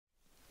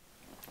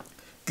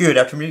Good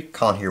afternoon,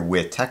 Colin here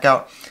with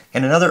Techout,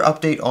 and another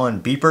update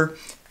on Beeper.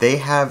 They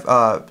have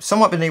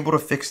somewhat been able to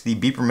fix the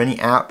Beeper Mini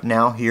app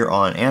now here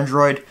on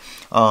Android.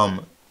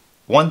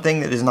 One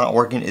thing that is not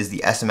working is the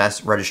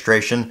SMS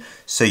registration,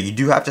 so you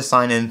do have to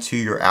sign into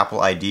your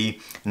Apple ID.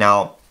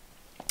 Now,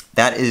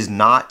 that is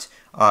not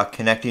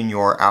connecting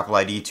your Apple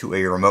ID to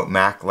a remote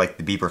Mac like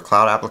the Beeper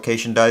Cloud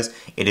application does.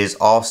 It is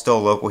all still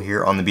local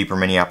here on the Beeper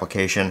Mini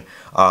application,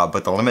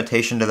 but the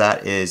limitation to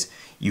that is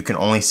you can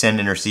only send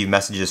and receive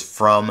messages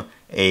from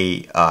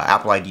a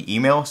Apple ID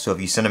email. So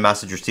if you send a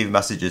message, receive a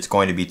message, it's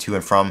going to be to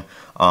and from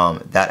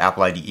that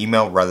Apple ID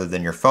email rather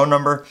than your phone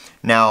number.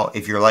 Now,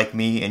 if you're like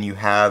me and you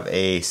have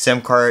a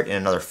SIM card in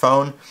another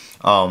phone,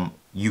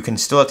 you can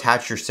still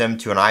attach your SIM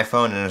to an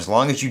iPhone, and as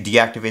long as you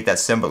deactivate that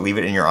SIM but leave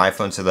it in your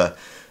iPhone so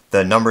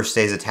the number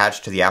stays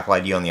attached to the Apple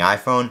ID on the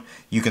iPhone,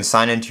 you can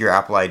sign into your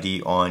Apple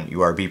ID on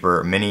your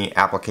Beeper Mini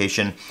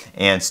application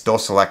and still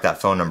select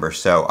that phone number.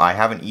 So I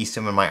have an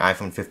eSIM in my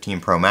iPhone 15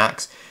 Pro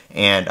Max,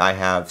 and I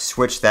have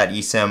switched that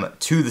eSIM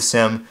to the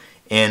SIM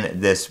in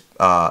this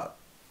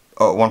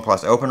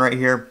OnePlus Open right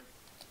here,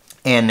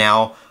 and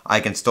now I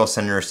can still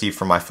send and receive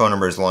from my phone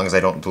number as long as I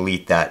don't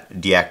delete that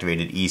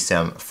deactivated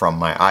eSIM from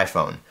my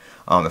iPhone.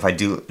 If I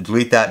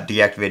delete that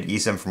deactivated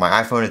eSIM from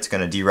my iPhone, it's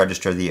going to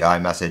deregister the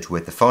iMessage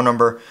with the phone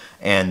number,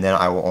 and then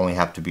I will only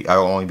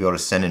be able to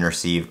send and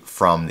receive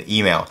from the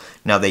email.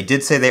 Now, they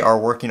did say they are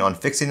working on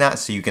fixing that,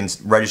 so you can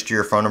register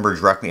your phone number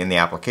directly in the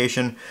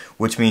application,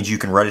 which means you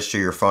can register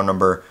your phone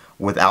number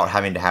without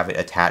having to have it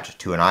attached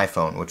to an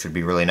iPhone, which would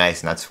be really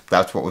nice, and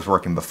that's what was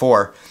working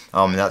before.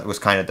 And that was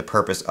kind of the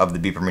purpose of the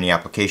Beeper Mini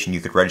application.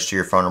 You could register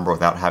your phone number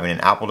without having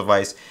an Apple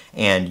device,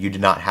 and you did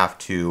not have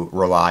to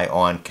rely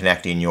on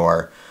connecting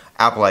your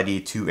Apple ID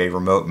to a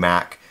remote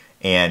Mac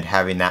and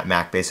having that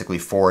Mac basically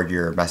forward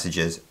your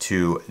messages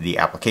to the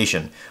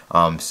application.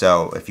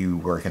 So if you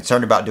were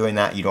concerned about doing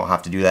that, you don't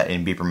have to do that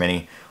in Beeper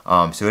Mini.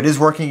 So it is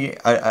working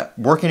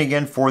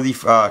again for the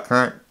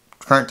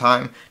current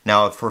time.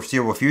 Now, for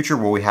foreseeable future,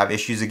 will we have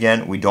issues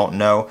again? We don't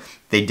know.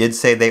 They did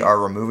say they are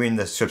removing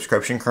the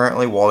subscription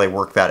currently while they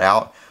work that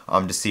out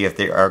to see if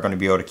they are going to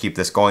be able to keep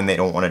this going. They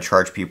don't want to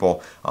charge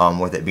people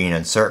with it being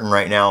uncertain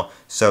right now.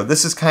 So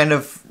this is kind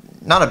of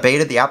not a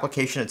beta. The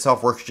application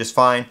itself works just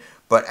fine,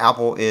 but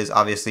Apple is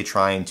obviously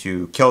trying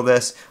to kill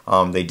this.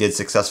 They did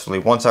successfully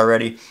once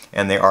already,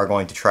 and they are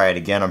going to try it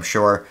again, I'm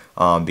sure,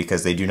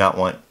 because they do not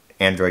want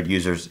Android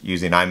users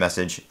using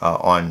iMessage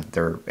on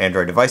their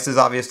Android devices,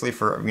 obviously,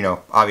 for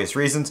obvious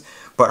reasons.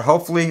 But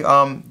hopefully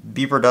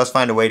Beeper does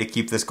find a way to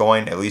keep this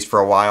going, at least for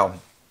a while.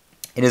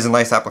 It is a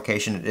nice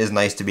application. It is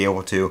nice to be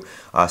able to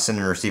send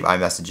and receive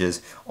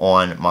iMessages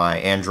on my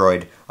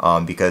Android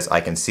because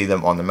I can see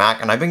them on the Mac.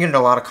 And I've been getting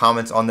a lot of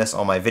comments on this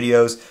on my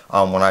videos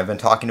when I've been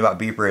talking about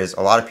Beeper. Is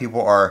a lot of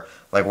people are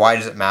like, why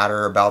does it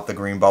matter about the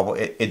green bubble?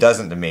 It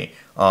doesn't to me.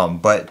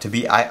 But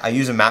I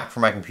use a Mac for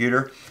my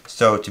computer,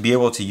 so to be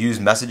able to use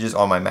messages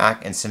on my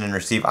Mac and send and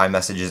receive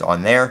iMessages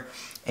on there,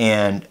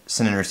 and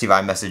send and receive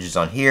iMessages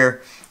on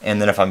here, and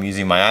then if I'm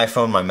using my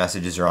iPhone, my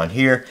messages are on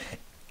here.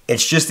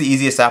 It's just the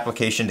easiest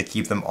application to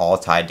keep them all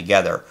tied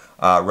together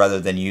rather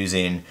than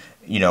using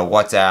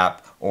WhatsApp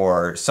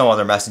or some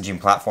other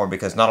messaging platform,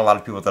 because not a lot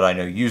of people that I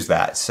know use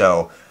that.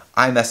 So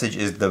iMessage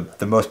is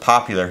the most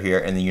popular here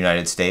in the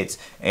United States,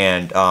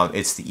 and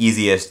it's the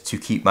easiest to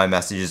keep my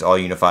messages all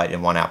unified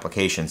in one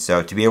application.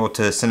 So to be able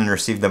to send and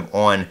receive them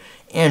on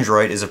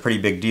Android is a pretty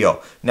big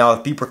deal. Now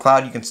with Beeper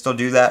Cloud, you can still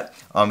do that.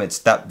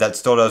 That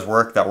still does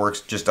work. That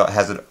works just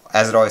as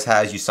it always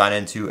has. You sign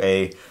into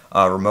a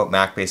remote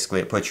Mac.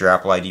 Basically, it puts your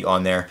Apple ID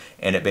on there,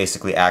 and it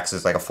basically acts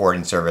as like a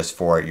forwarding service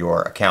for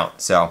your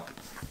account. So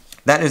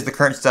that is the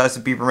current status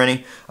of Beeper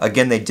Mini.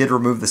 Again, they did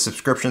remove the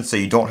subscription, so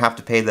you don't have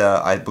to pay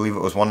I believe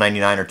it was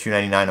 $1.99 or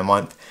 $2.99 a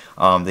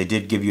month. They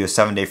did give you a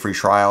 7-day free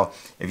trial.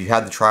 If you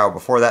had the trial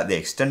before that, they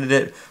extended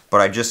it,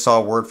 but I just saw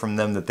word from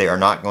them that they are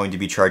not going to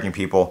be charging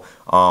people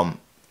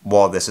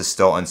while this is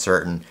still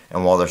uncertain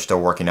and while they're still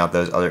working out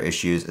those other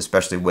issues,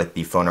 especially with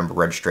the phone number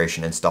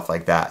registration and stuff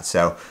like that.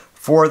 So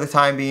for the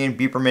time being,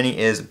 Beeper Mini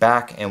is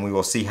back, and we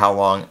will see how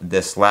long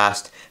this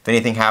lasts. If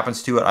anything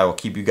happens to it, I will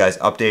keep you guys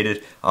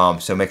updated.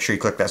 So make sure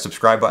you click that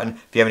subscribe button.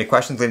 If you have any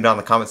questions, leave them down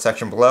in the comment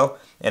section below.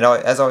 And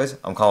as always,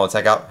 I'm Colin with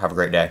Techout. Have a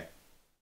great day.